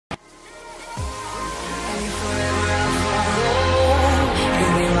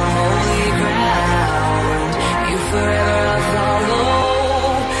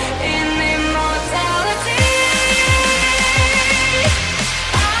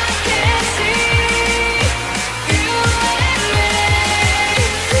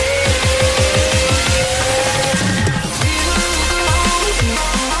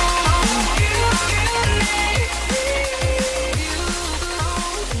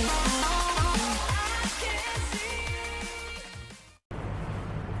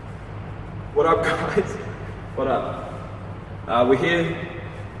What up, guys? What up? We're here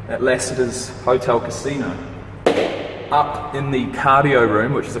at Lassiter's Hotel Casino, up in the cardio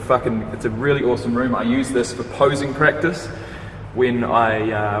room, which is it's a really awesome room. I used this for posing practice when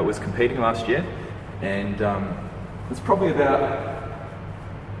I was competing last year, and it's probably about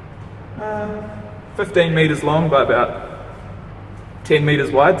 15 meters long by about 10 meters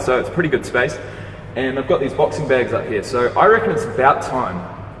wide, so it's a pretty good space. And I've got these boxing bags up here, so I reckon it's about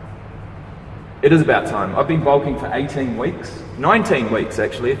time. It is about time. I've been bulking for 18 weeks, 19 weeks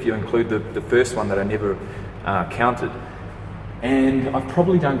actually, if you include the first one that I never counted. And I've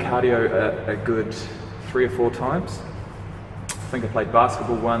probably done cardio a good 3 or 4 times. I think I played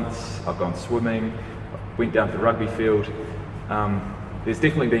basketball once, I've gone swimming, went down to the rugby field. There's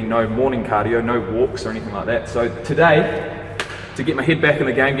definitely been no morning cardio, no walks or anything like that. So today, to get my head back in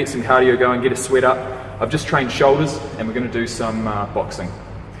the game, get some cardio going, get a sweat up, I've just trained shoulders and we're going to do some boxing.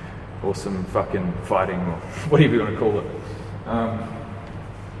 Or some fucking fighting, or whatever you want to call it.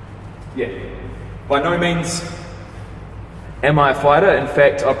 Yeah, by no means am I a fighter. In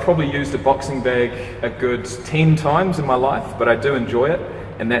fact, I've probably used a boxing bag a good 10 times in my life, but I do enjoy it,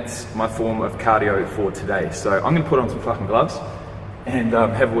 and that's my form of cardio for today. So I'm going to put on some fucking gloves and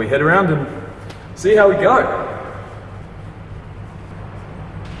have a wee hit around and see how we go.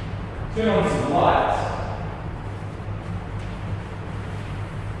 Turn on some lights.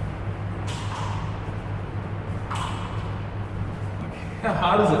 How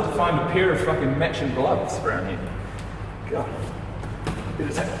hard is it to find a pair of fucking matching gloves around here? God.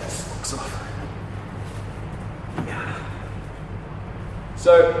 Better take the socks off. Yeah.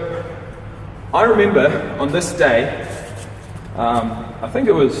 So, I remember on this day, I think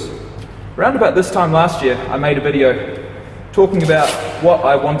it was around about this time last year, I made a video talking about what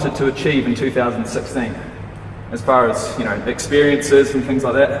I wanted to achieve in 2016, as far as, you know, experiences and things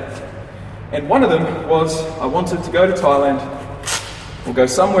like that. And one of them was I wanted to go to Thailand, we'll go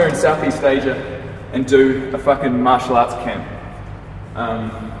somewhere in Southeast Asia and do a fucking martial arts camp.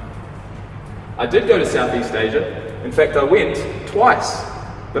 I did go to Southeast Asia. In fact, I went twice,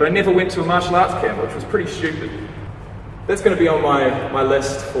 but I never went to a martial arts camp, which was pretty stupid. That's going to be on my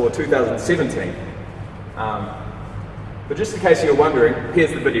list for 2017. But just in case you're wondering,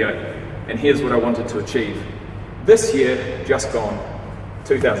 here's the video, and here's what I wanted to achieve. This year, just gone,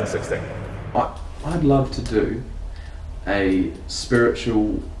 2016. I'd love to do a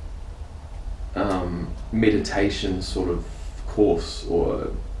spiritual meditation sort of course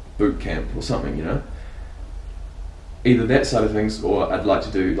or boot camp or something, you know, either that side of things, or I'd like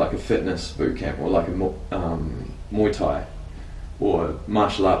to do like a fitness boot camp or like a Muay Thai or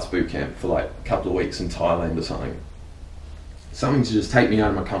martial arts boot camp for like a couple of weeks in Thailand or something to just take me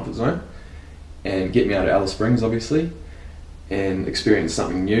out of my comfort zone and get me out of Alice Springs obviously and experience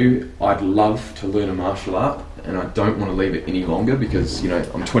something new. I'd love to learn a martial art, and I don't want to leave it any longer because, you know,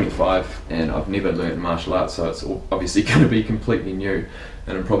 I'm 25 and I've never learned martial arts, so it's obviously going to be completely new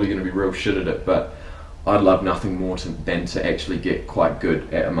and I'm probably going to be real shit at it, but I'd love nothing more than to actually get quite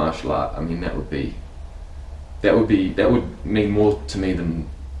good at a martial art. I mean, that would mean more to me than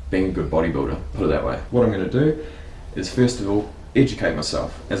being a good bodybuilder, put it that way. What I'm going to do is, first of all, educate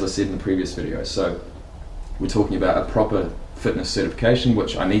myself, as I said in the previous video. So we're talking about a proper fitness certification,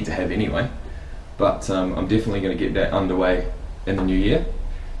 which I need to have anyway, but I'm definitely going to get that underway in the new year,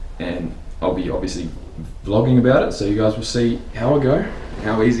 and I'll be obviously vlogging about it, so you guys will see how I go,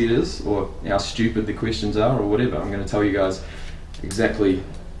 how easy it is, or how stupid the questions are, or whatever. I'm going to tell you guys exactly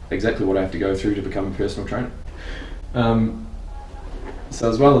what I have to go through to become a personal trainer. So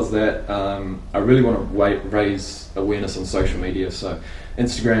as well as that, I really want to raise awareness on social media, so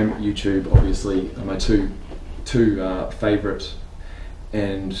Instagram, YouTube obviously are my two favourite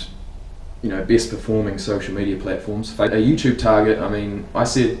and, you know, best performing social media platforms. A YouTube target, I mean, I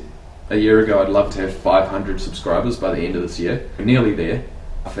said a year ago I'd love to have 500 subscribers by the end of this year. We're nearly there.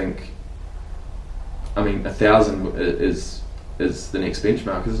 I think, I mean, 1,000 is the next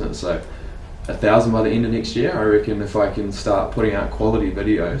benchmark, isn't it? So 1,000 by the end of next year, I reckon, if I can start putting out quality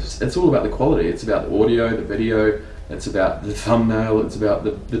videos. It's all about the quality. It's about the audio, the video, it's about the thumbnail, it's about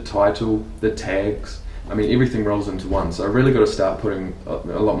the title, the tags. I mean, everything rolls into one, so I really got to start putting a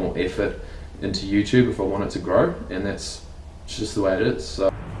lot more effort into YouTube if I want it to grow, and that's just the way it is.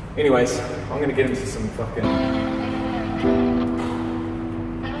 So, anyways, I'm going to get into some fucking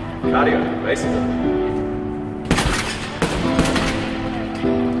cardio, basically.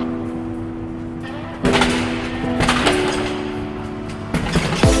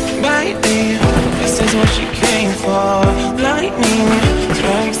 Lightning, this is what she came for. Lightning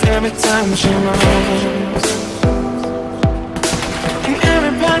strikes every time she moves, and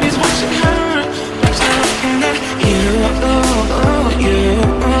everybody's watching her.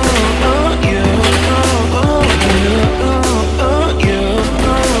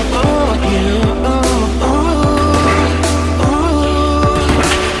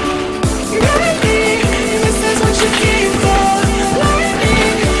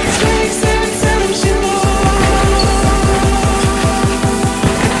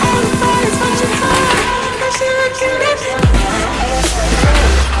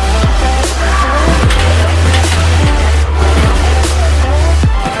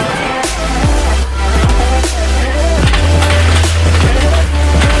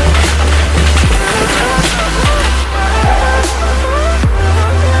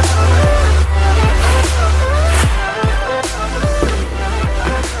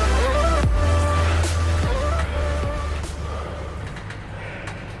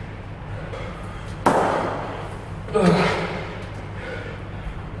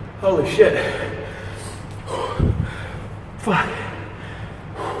 Holy shit. Fuck.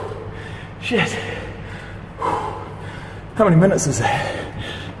 Shit. How many minutes is that?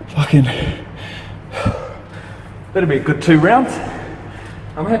 Fucking. That'll be a good 2 rounds.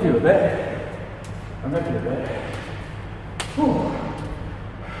 I'm happy with that. I'm happy with that. Whew.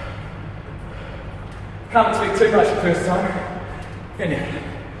 Can't expect too much the first time, can you?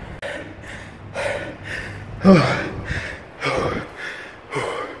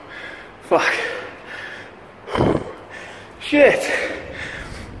 Fuck. Shit.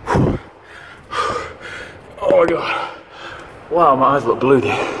 Oh my god. Wow, my eyes look blue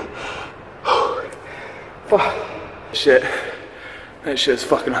there. Fuck. Shit. That shit's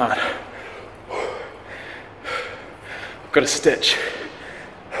fucking hard. I've got a stitch.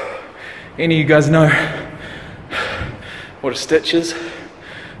 Any of you guys know what a stitch is?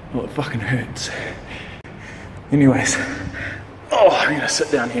 Well, it fucking hurts. Anyways. Oh, I'm gonna sit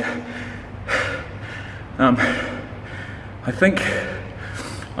down here. I think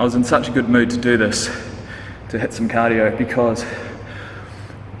I was in such a good mood to do this, to hit some cardio, because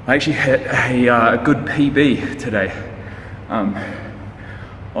I actually hit a good PB today on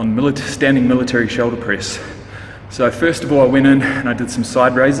standing military shoulder press. So first of all I went in and I did some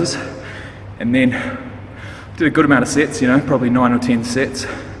side raises, and then did a good amount of sets, you know, probably 9 or 10 sets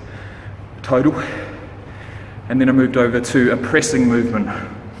total. And then I moved over to a pressing movement.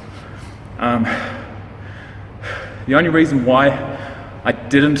 The only reason why I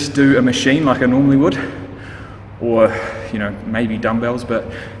didn't do a machine like I normally would, or you know, maybe dumbbells, but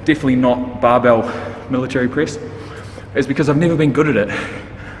definitely not barbell military press, is because I've never been good at it.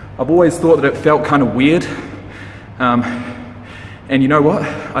 I've always thought that it felt kind of weird, and you know what?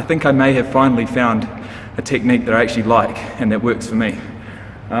 I think I may have finally found a technique that I actually like and that works for me.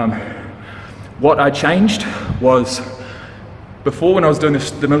 What I changed was, before when I was doing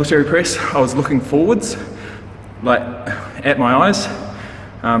the military press, I was looking forwards, like at my eyes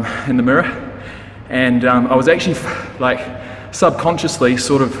in the mirror, and I was actually like subconsciously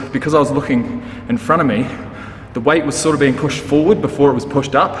sort of, because I was looking in front of me, the weight was sort of being pushed forward before it was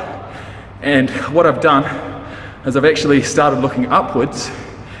pushed up. And what I've done is I've actually started looking upwards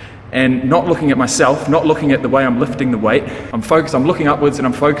and not looking at myself, not looking at the way I'm lifting the weight. I'm looking upwards and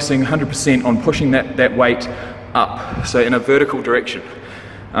I'm focusing 100% on pushing that weight up, so in a vertical direction.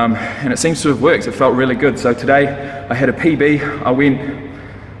 And it seems to have worked. It felt really good. So today I had a PB. I went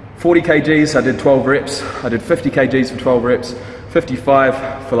 40 kgs, I did 12 reps. I did 50 kgs for 12 reps,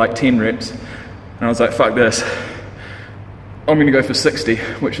 55 for like 10 reps. And I was like, fuck this. I'm gonna go for 60,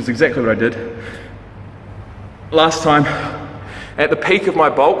 which is exactly what I did. Last time, at the peak of my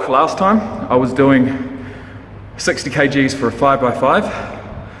bulk last time, I was doing 60 kgs for a 5x5.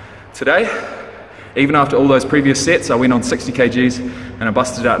 Today, even after all those previous sets, I went on 60 kgs and I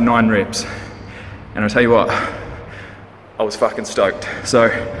busted out 9 reps. And I'll tell you what, I was fucking stoked. So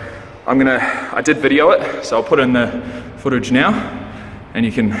I did video it, so I'll put in the footage now and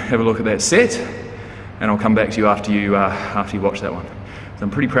you can have a look at that set, and I'll come back to you after you watch that one. So I'm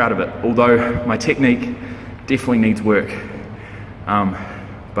pretty proud of it, although my technique definitely needs work.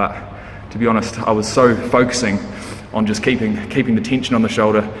 But to be honest, I was so focusing on just keeping the tension on the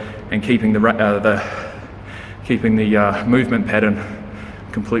shoulder and keeping the movement pattern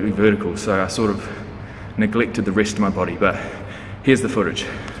completely vertical, so I sort of neglected the rest of my body. But here's the footage.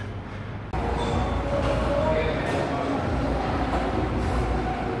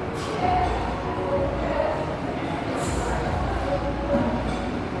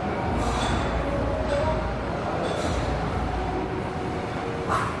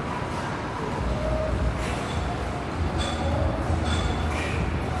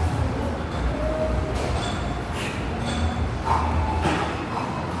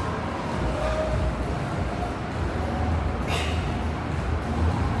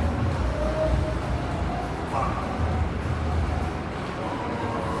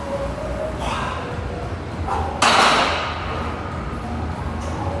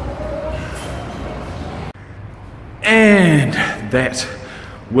 that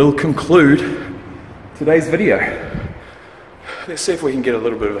will conclude today's video. Let's see if we can get a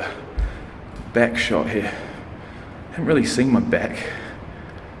little bit of a back shot here. I haven't really seen my back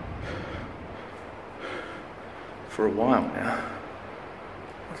for a while now.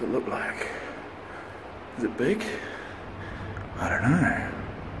 What does it look like? Is it big? I don't know.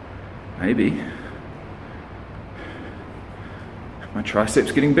 Maybe. My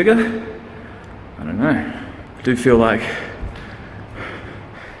triceps getting bigger? I don't know. I do feel like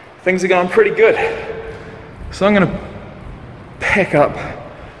things are going pretty good. So I'm gonna pack up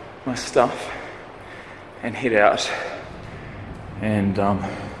my stuff and head out. And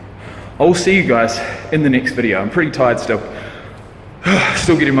I'll see you guys in the next video. I'm pretty tired still.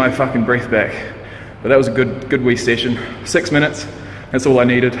 Still getting my fucking breath back. But that was a good wee session. 6 minutes, that's all I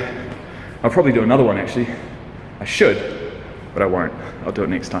needed. I'll probably do another one actually. I should, but I won't. I'll do it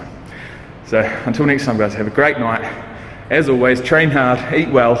next time. So until next time guys, have a great night. As always, train hard, eat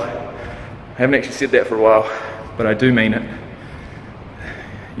well. I haven't actually said that for a while, but I do mean it.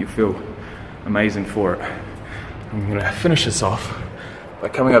 You feel amazing for it. I'm gonna finish this off by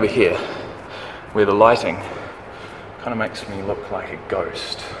coming over here where the lighting kind of makes me look like a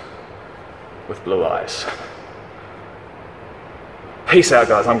ghost with blue eyes. Peace out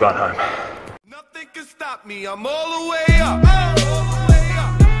guys, I'm going home. Nothing can stop me, I'm all the way up.